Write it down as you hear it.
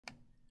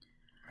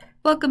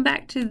Welcome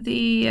back to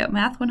the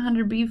Math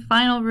 100B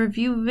final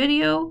review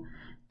video.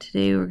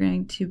 Today we're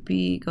going to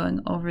be going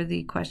over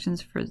the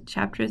questions for the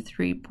Chapter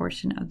 3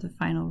 portion of the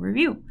final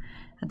review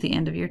at the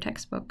end of your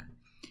textbook.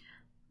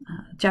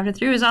 Chapter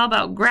 3 is all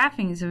about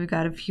graphing, so we've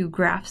got a few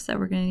graphs that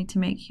we're going to need to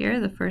make here.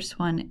 The first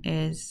one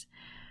is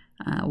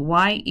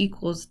y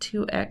equals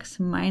 2x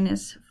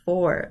minus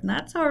 4. And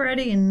that's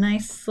already a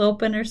nice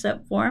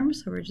slope-intercept form,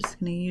 so we're just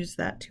going to use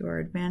that to our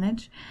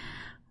advantage.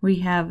 We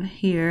have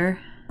here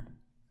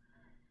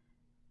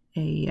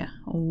a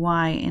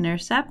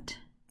y-intercept.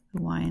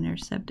 The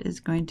y-intercept is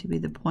going to be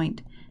the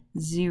point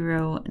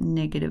 0,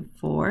 negative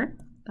 4.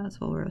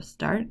 That's where we'll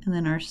start. And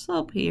then our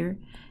slope here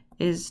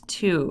is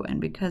 2.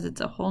 And because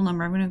it's a whole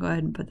number, I'm going to go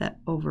ahead and put that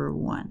over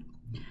 1.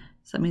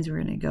 So that means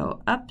we're going to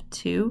go up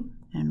 2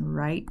 and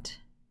right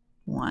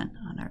 1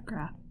 on our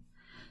graph.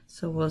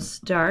 So we'll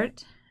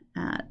start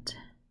at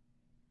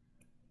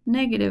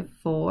negative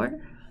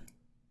 4.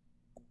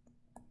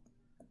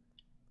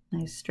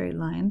 Nice straight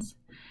lines.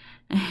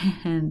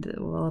 And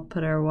we'll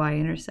put our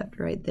y-intercept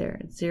right there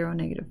at 0,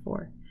 negative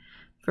 4.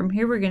 From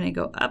here, we're going to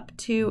go up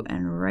 2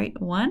 and right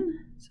 1.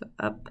 So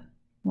up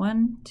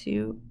 1,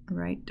 2,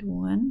 right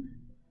 1,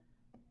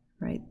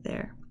 right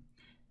there.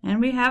 And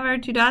we have our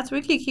 2 dots.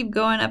 We can keep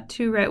going up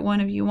 2, right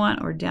 1 if you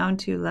want, or down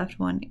 2, left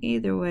 1.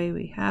 Either way,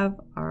 we have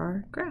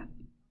our graph.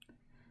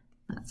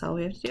 That's all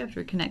we have to do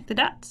after we connect the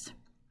dots.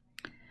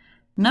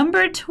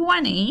 Number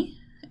 20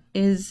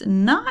 is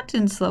not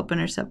in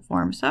slope-intercept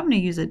form, so I'm going to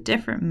use a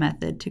different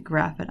method to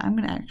graph it. I'm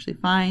going to actually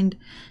find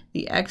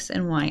the x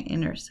and y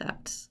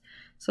intercepts.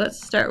 So let's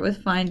start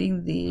with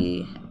finding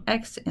the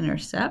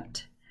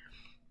x-intercept.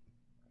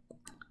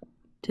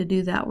 To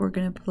do that, we're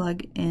going to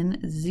plug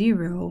in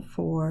 0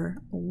 for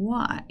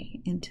y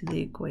into the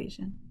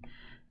equation.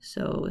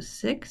 So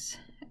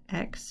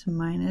 6x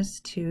minus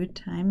 2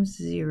 times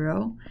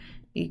 0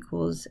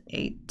 equals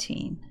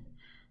 18.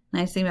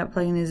 Nice thing about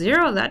plugging in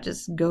 0, that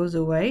just goes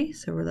away.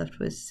 So we're left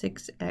with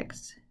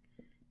 6x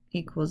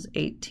equals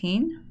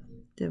 18.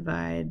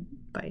 Divide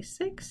by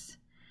 6.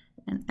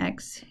 And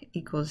x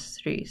equals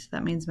 3. So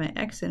that means my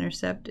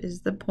x-intercept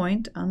is the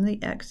point on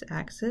the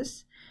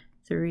x-axis,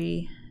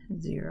 3,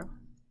 0.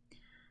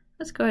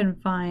 Let's go ahead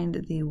and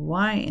find the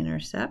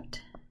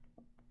y-intercept.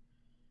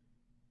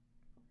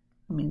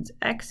 That means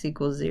x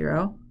equals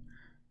 0.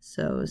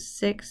 So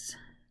 6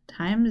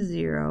 times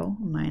 0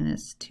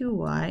 minus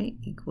 2y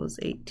equals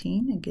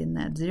 18. Again,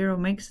 that 0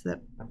 makes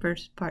the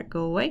first part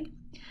go away.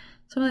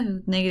 So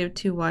with negative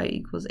 2y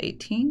equals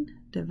 18.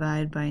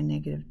 Divide by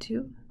negative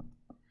 2.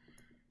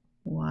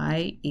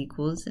 Y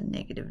equals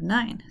negative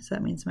 9. So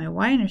that means my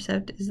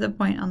y-intercept is the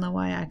point on the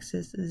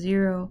y-axis,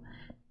 0,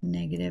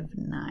 negative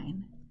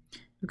 9.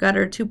 We've got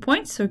our 2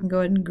 points, so we can go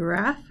ahead and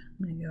graph.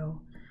 I'm going to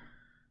go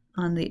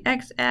on the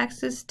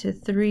x-axis to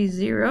 3,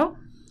 0.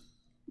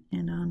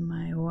 And on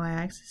my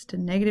y-axis to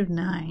negative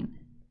 9.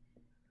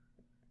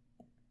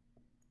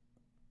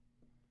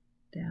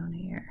 Down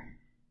here.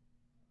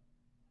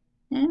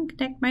 And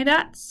connect my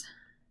dots.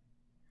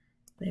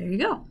 There you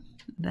go.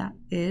 That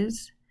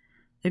is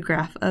the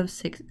graph of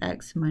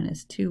 6x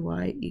minus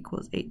 2y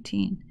equals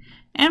 18.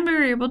 And we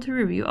were able to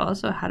review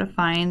also how to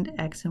find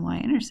x and y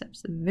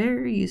intercepts. A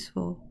very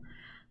useful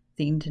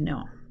thing to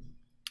know.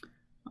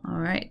 All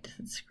right,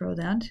 let's scroll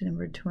down to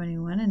number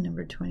 21 and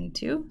number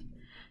 22.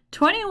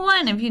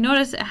 21, if you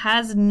notice, it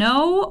has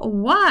no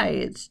y.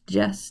 It's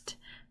just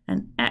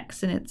an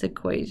x in its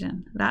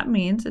equation. That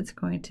means it's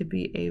going to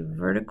be a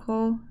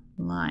vertical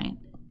line.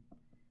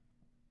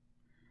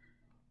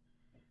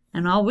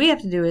 And all we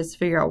have to do is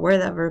figure out where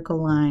that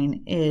vertical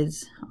line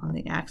is on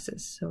the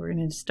axis. So we're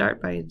going to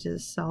start by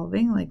just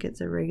solving like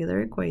it's a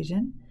regular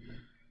equation.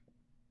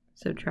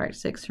 Subtract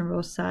 6 from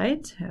both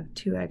sides. Have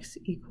 2x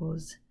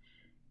equals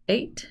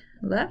 8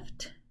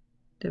 left.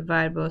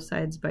 Divide both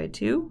sides by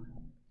 2.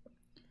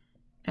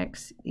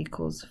 X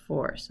equals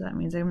 4. So that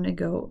means I'm going to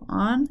go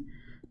on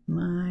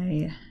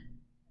my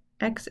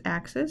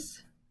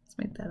x-axis. Let's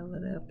make that a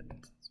little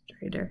bit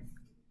straighter.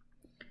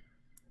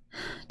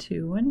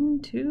 2, 1,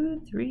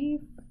 2, 3,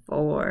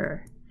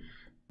 4.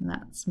 And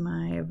that's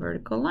my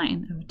vertical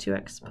line of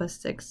 2x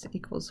plus 6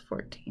 equals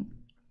 14.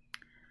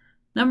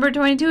 Number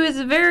 22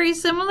 is very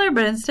similar,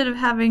 but instead of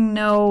having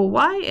no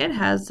y, it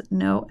has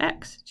no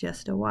x,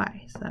 just a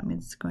y. So that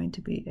means it's going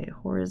to be a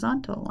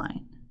horizontal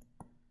line.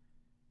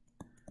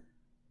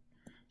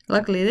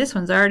 Luckily, this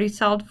one's already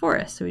solved for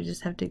us, so we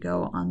just have to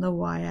go on the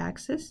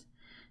y-axis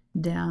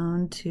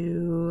down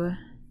to,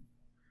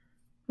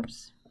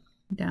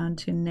 down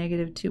to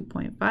negative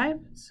 2.5.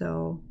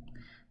 So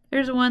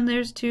there's 1,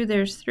 there's 2,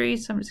 there's 3.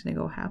 So I'm just going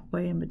to go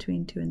halfway in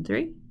between 2 and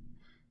 3.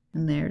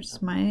 And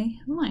there's my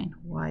line,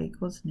 y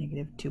equals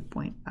negative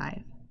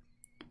 2.5.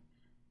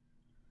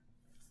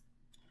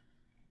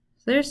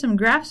 So there's some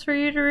graphs for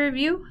you to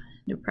review,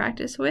 to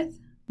practice with.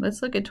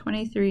 Let's look at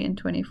 23 and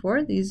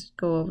 24. These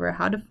go over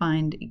how to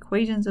find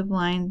equations of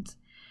lines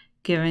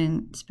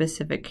given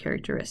specific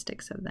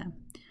characteristics of them.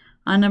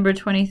 On number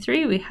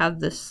 23, we have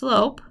the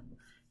slope,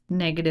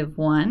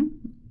 -1.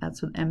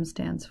 That's what m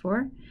stands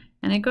for.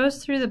 And it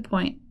goes through the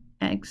point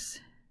x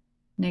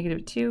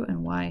negative 2,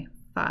 and y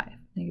 5,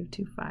 negative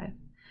 2, 5.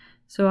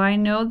 So I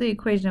know the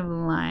equation of the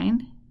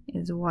line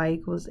is y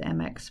equals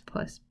mx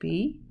plus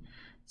b.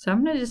 So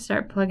I'm going to just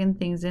start plugging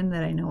things in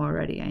that I know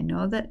already. I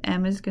know that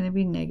m is going to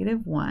be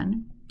negative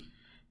 1,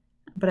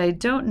 but I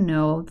don't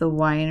know the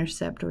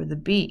y-intercept or the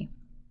b.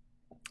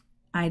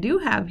 I do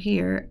have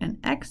here an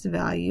x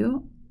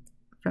value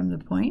from the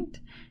point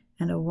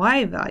and a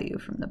y value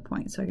from the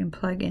point. So I can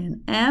plug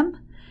in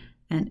m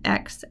and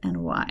x and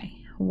y.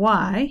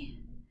 Y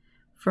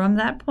from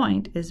that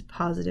point is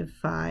positive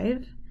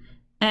 5,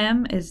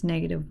 m is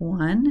negative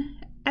 1,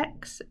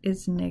 x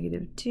is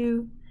negative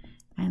 2,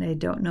 and I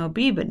don't know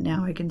b, but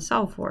now I can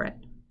solve for it.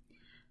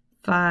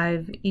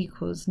 5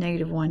 equals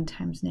negative 1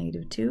 times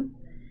negative 2,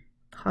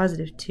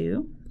 positive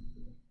 2.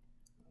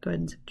 Go ahead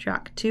and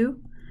subtract 2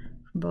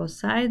 from both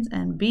sides,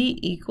 and b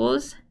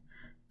equals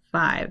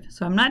 5.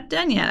 So I'm not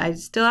done yet. I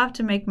still have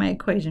to make my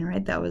equation,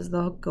 right? That was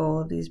the goal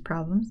of these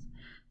problems.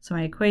 So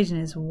my equation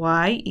is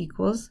y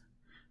equals,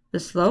 the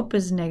slope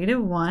is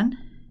negative 1,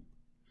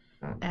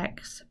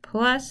 x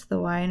plus the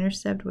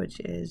y-intercept, which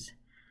is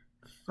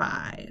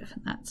 5.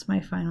 That's my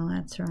final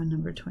answer on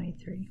number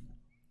 23.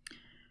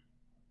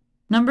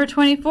 Number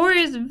 24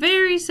 is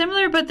very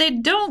similar, but they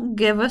don't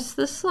give us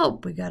the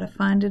slope. We got to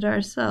find it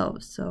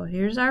ourselves. So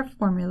here's our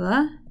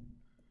formula.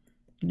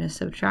 I'm going to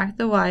subtract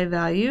the y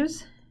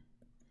values,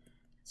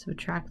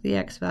 subtract the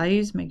x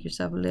values, make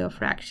yourself a little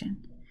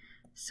fraction.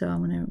 So I'm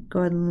going to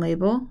go ahead and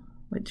label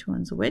which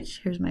one's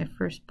which. Here's my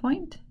first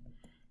point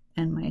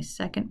and my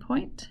second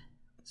point.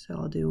 So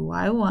I'll do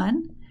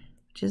y1,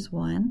 which is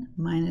 1,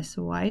 minus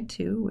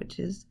y2, which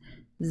is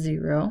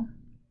 0,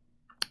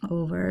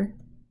 over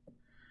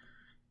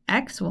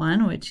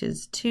x1, which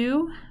is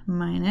 2,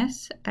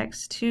 minus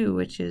x2,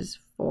 which is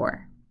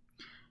 4.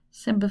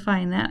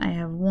 Simplifying that, I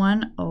have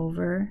 1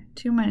 over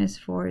 2 minus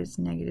 4 is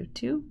negative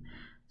 2.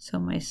 So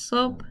my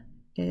slope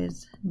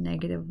is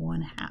negative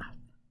 1/2.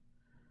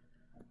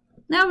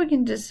 Now we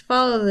can just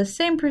follow the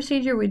same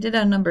procedure we did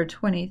on number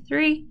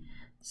 23.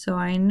 So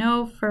I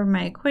know for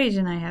my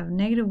equation I have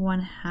negative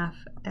 1/2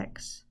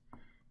 x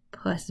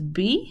plus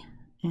b.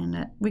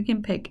 And we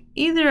can pick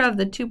either of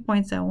the 2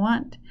 points I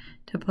want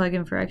to plug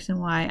in for x and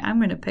y. I'm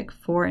going to pick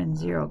 4 and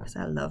 0 because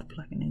I love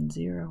plugging in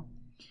 0.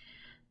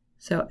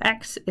 So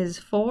x is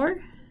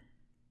 4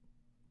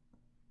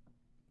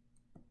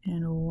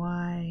 and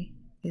y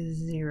is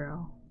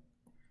 0.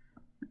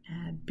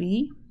 Add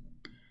b.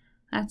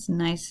 That's a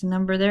nice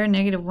number there.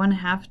 Negative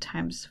 1/2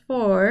 times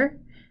 4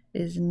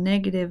 is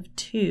negative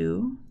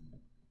 2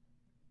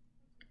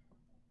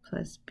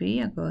 plus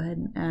b. I'll go ahead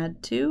and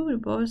add 2 to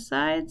both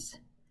sides.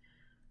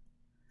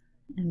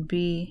 And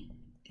b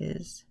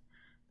is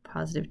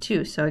positive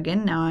 2. So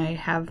again, now I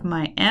have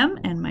my m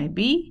and my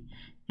b,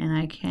 and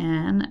I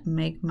can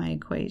make my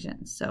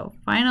equation. So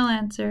final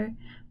answer,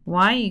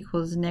 y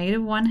equals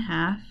negative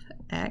 1/2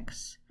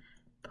 x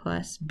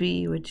plus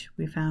b, which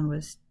we found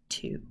was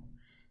 2.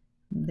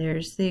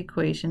 There's the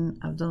equation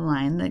of the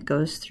line that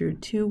goes through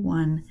 2,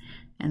 1,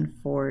 and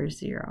 4,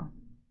 0.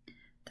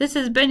 This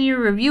has been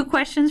your review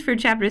questions for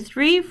Chapter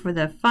 3 for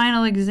the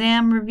final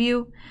exam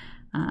review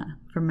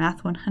for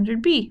Math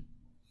 100B.